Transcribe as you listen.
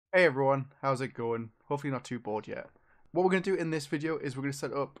Hey everyone, how's it going? Hopefully not too bored yet. What we're going to do in this video is we're going to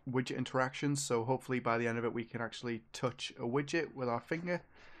set up widget interactions, so hopefully by the end of it we can actually touch a widget with our finger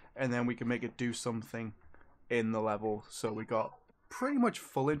and then we can make it do something in the level. So we got pretty much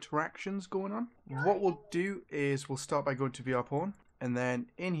full interactions going on. What we'll do is we'll start by going to VR porn, and then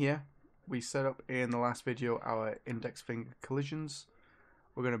in here we set up in the last video our index finger collisions.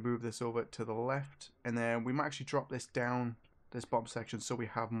 We're going to move this over to the left, and then we might actually drop this down this bottom section so we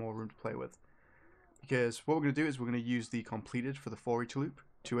have more room to play with. Because what we're going to do is we're going to use the completed for the for each loop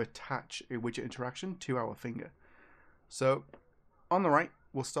to attach a widget interaction to our finger. So on the right,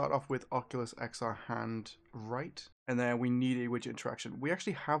 we'll start off with Oculus XR hand right, and then we need a widget interaction. We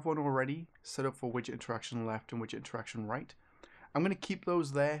actually have one already set up for widget interaction left and widget interaction right. I'm going to keep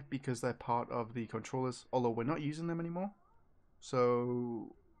those there because they're part of the controllers, although we're not using them anymore.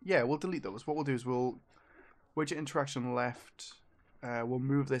 So yeah, we'll delete those. What we'll do is we'll widget interaction left, we'll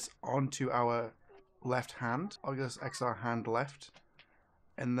move this onto our left hand, Oculus XR hand left,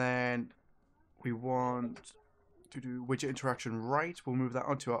 and then we want to do widget interaction right, we'll move that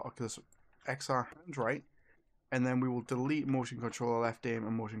onto our Oculus XR hand right, and then we will delete motion controller left aim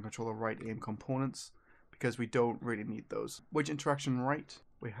and motion controller right aim components because we don't really need those. Widget interaction right,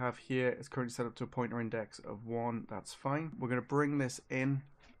 we have here, it's currently set up to a pointer index of 1, that's fine. We're going to bring this in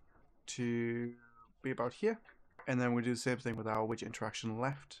to be about here, and then we'll do the same thing with our widget interaction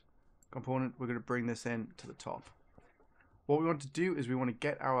left component. We're going to bring this in to the top. What we want to do is we want to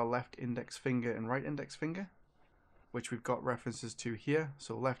get our left index finger and right index finger, which we've got references to here.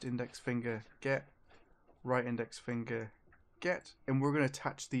 So left index finger get, right index finger get, and we're going to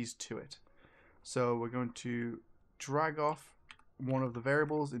attach these to it. So we're going to drag off one of the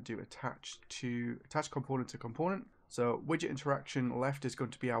variables and do attach component to component. So widget interaction left is going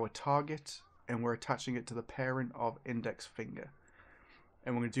to be our target, and we're attaching it to the parent of index finger.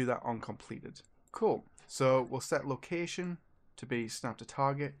 And we're going to do that on completed. Cool. So we'll set location to be snap to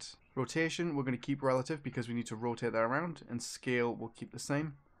target. Rotation, we're going to keep relative because we need to rotate that around, and scale we'll keep the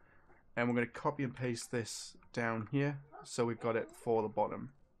same. And we're going to copy and paste this down here so we've got it for the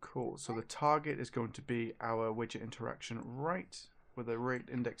bottom. Cool. So the target is going to be our widget interaction right, with the right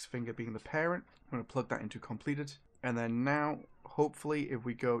index finger being the parent. I'm going to plug that into completed. And then now, hopefully, if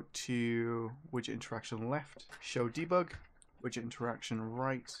we go to widget interaction left, show debug, widget interaction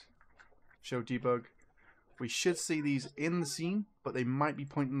right, show debug, we should see these in the scene, but they might be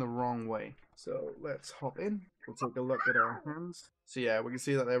pointing the wrong way. So let's hop in. We'll take a look at our hands. So yeah, we can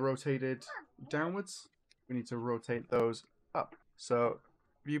see that they're rotated downwards. We need to rotate those up. So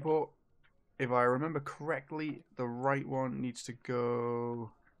viewport, if I remember correctly, the right one needs to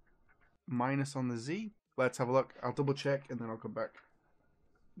go minus on the Z. Let's have a look. I'll double check and then I'll come back.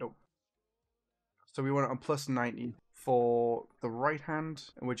 Nope. So we want it on plus 90 for the right hand,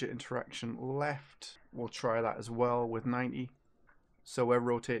 and widget interaction left. We'll try that as well with 90. So we're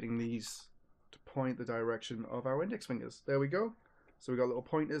rotating these to point the direction of our index fingers. There we go. So we got little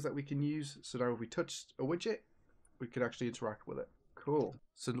pointers that we can use. So now if we touch a widget, we can actually interact with it. Cool.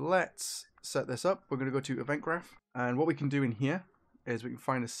 So let's set this up. We're going to go to event graph, and what we can do in here is we can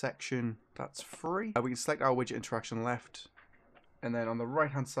find a section that's free. We can select our widget interaction left, and then on the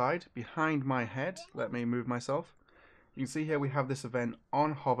right hand side behind my head, let me move myself, you can see here we have this event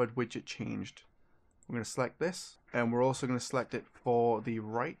on hovered widget changed. We're going to select this, and we're also going to select it for the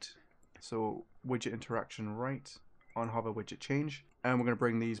right, so widget interaction right on hover widget change, and we're going to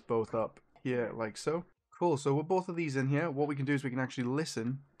bring these both up here like so. Cool. So with both of these in here, what we can do is we can actually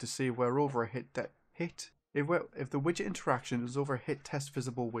listen to see if we're over a if the widget interaction is over hit test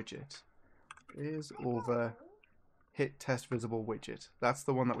visible widget. Is over hit test visible widget. That's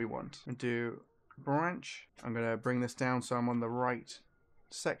the one that we want. And do branch. I'm going to bring this down so I'm on the right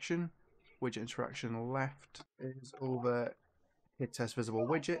section. Widget interaction left is over hit test visible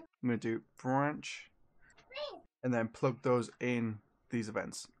widget. I'm going to do branch and then plug those in these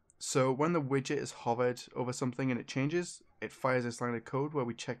events. So when the widget is hovered over something and it changes, it fires this line of code where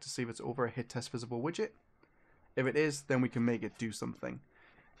we check to see if it's over a hit test visible widget. If it is, then we can make it do something.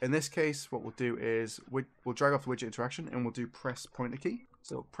 In this case, what we'll do is we'll drag off the widget interaction and we'll do press pointer key.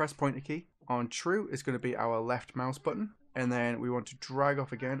 So press pointer key on true is going to be our left mouse button. And then we want to drag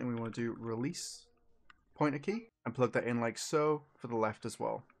off again and we want to do release pointer key and plug that in like so for the left as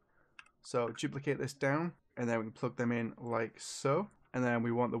well. So duplicate this down and then we can plug them in like so. And then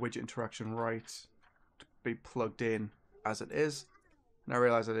we want the widget interaction right to be plugged in as it is. And I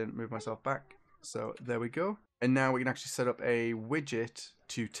realize I didn't move myself back. So there we go. And now we can actually set up a widget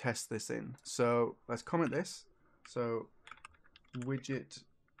to test this in. So let's comment this. So widget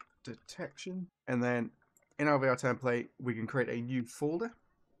detection. And then in our VR template, we can create a new folder.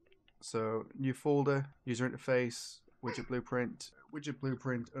 So new folder, user interface, widget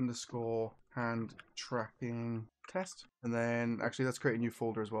blueprint underscore hand tracking test. And then actually let's create a new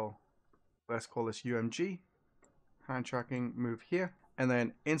folder as well. Let's call this UMG, hand tracking, move here. And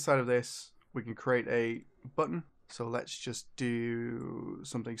then inside of this, we can create a button. So let's just do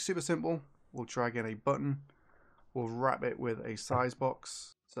something super simple. We'll drag in a button. We'll wrap it with a size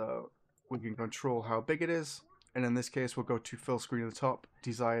box. So we can control how big it is. And in this case, we'll go to fill screen at the top,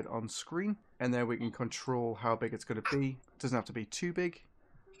 desired on screen. And then we can control how big it's going to be. It doesn't have to be too big,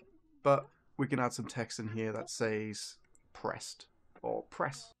 but we can add some text in here that says pressed or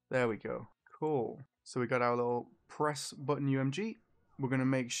press. There we go. Cool. So we got our little press button UMG. We're going to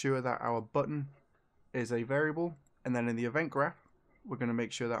make sure that our button is a variable. And then in the event graph, we're going to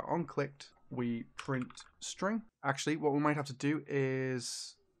make sure that on clicked, we print string. Actually, what we might have to do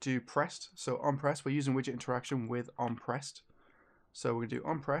is do pressed. So on press, we're using widget interaction with on pressed. So we're going to do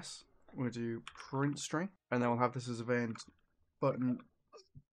on press. We're going to do print string. And then we'll have this as event button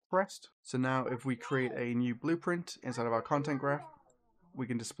pressed. So now if we create a new blueprint inside of our content graph, we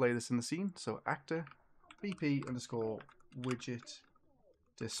can display this in the scene. So actor bp underscore widget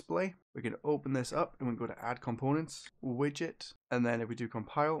display. We can open this up and we can go to add components, widget, and then if we do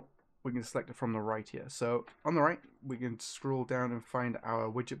compile, we can select it from the right here. So on the right, we can scroll down and find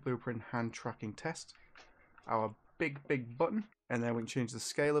our widget blueprint hand tracking test, our big button, and then we can change the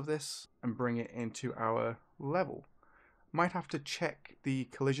scale of this and bring it into our level. Might have to check the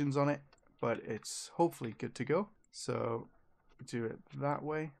collisions on it, but it's hopefully good to go. So do it that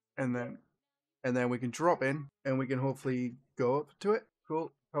way, and then we can drop in and we can hopefully go up to it.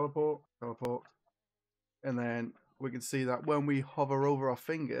 Cool. Teleport, and then we can see that when we hover over our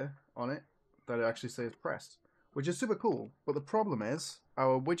finger on it, that it actually says pressed, which is super cool. But the problem is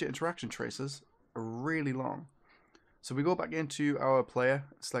our widget interaction traces are really long. So we go back into our player,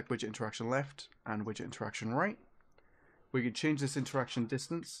 select widget interaction left and widget interaction right. We can change this interaction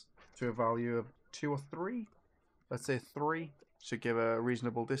distance to a value of 2 or 3. Let's say 3 should give a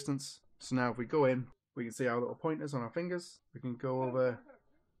reasonable distance. So now if we go in, we can see our little pointers on our fingers. We can go over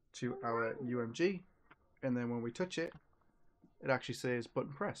to our UMG, and then when we touch it, it actually says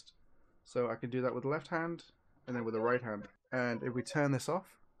button pressed. So I can do that with the left hand and then with the right hand. And if we turn this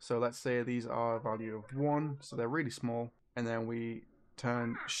off, so let's say these are a value of 1, so they're really small, and then we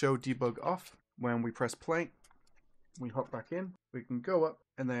turn show debug off. When we press play, we hop back in, we can go up,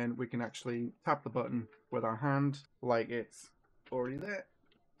 and then we can actually tap the button with our hand like it's already there,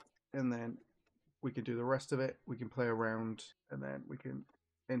 and then we can do the rest of it. We can play around, and then we can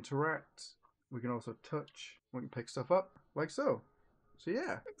interact. We can also touch. We can pick stuff up like so. So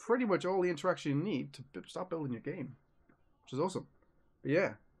yeah, pretty much all the interaction you need to start building your game, which is awesome. But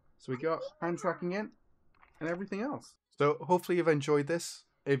yeah, so we got hand tracking in and everything else. So hopefully you've enjoyed this.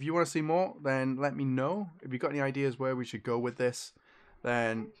 If you want to see more, then let me know. If you've got any ideas where we should go with this,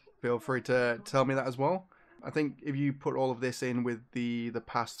 then feel free to tell me that as well. I think if you put all of this in with the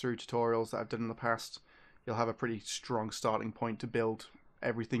pass-through tutorials that I've done in the past, you'll have a pretty strong starting point to build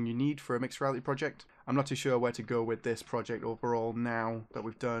everything you need for a mixed reality project. I'm not too sure where to go with this project overall now that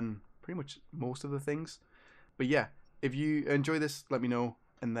we've done pretty much most of the things. But yeah, if you enjoy this, let me know,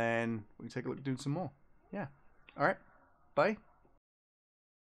 and then we can take a look at doing some more. Yeah. All right. Bye.